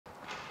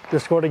You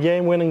scored a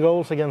game-winning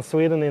goals against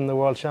Sweden in the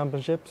World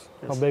Championships.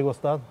 Yes. How big was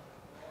that?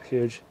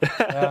 Huge.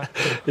 Yeah.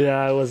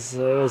 Yeah, it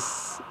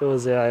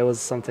was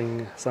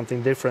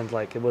something different.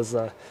 Like it was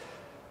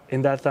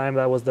in that time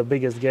that was the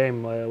biggest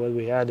game what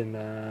we had in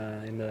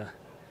the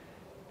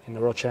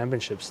World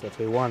Championships that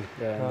we won,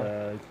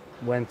 and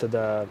went to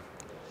the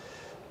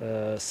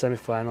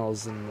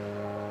semifinals, and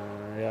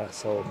yeah,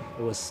 so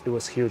it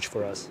was huge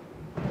for us.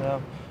 Yeah.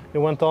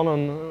 You went on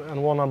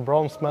and won a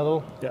bronze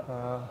medal.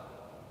 Yeah.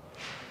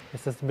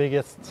 Is this the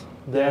biggest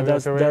day Yeah, of your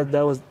career?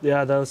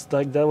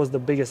 that was the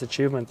biggest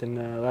achievement in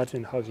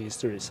Latvian hockey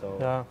history. So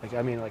Yeah. like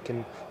I mean like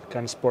in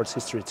kind of sports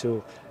history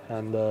too,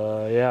 and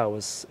yeah,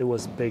 it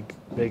was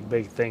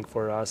big thing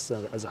for us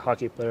as a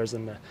hockey players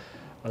and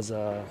as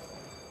a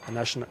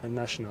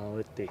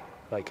nationality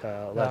like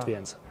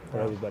Latvians for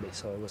everybody.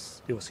 So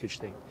it was huge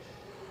thing.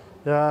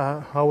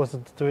 Yeah. How was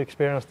it to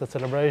experience the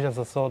celebrations?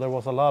 I saw there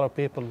was a lot of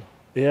people.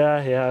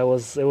 Yeah,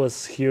 it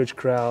was huge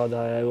crowd.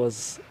 It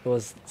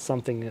was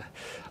something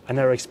I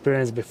never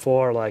experienced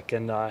before. Like,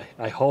 and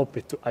I hope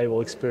I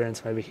will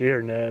experience maybe here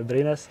in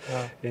Brynäs,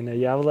 in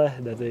Gävle,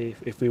 that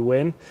if we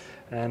win,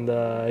 and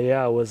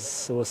yeah, it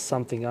was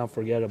something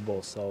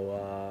unforgettable.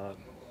 So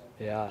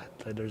yeah,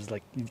 there's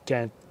like you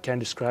can't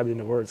describe it in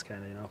the words,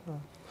 kind of, you know.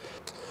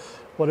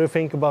 What do you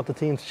think about the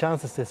team's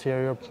chances this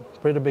year? You're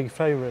pretty big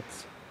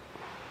favorites.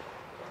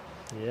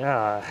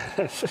 Yeah.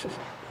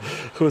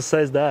 Who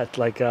says that?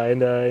 Like in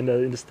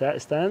the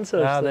stands? Or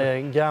Yeah,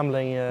 the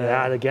gambling.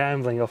 Yeah, the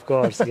gambling, of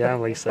course.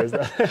 Gambling says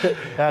that.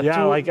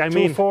 Yeah, like I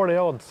mean, 240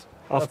 odds.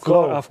 Of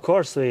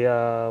course, we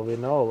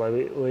know.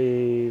 Like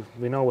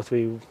we know what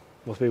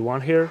we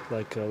want here.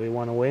 Like we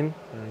want to win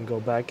and go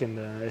back in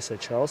the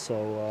SHL.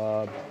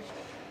 So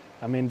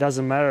I mean, it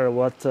doesn't matter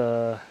what.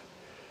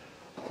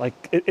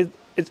 Like it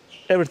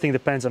everything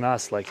depends on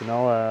us. Like, you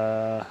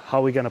know,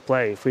 how we're gonna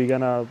play. If we're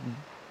gonna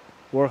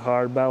work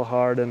hard, battle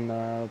hard,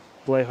 and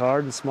play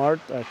hard and smart,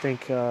 I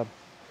think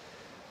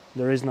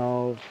there's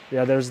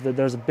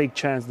a big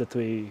chance that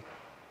we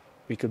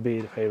could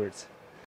be the favorites.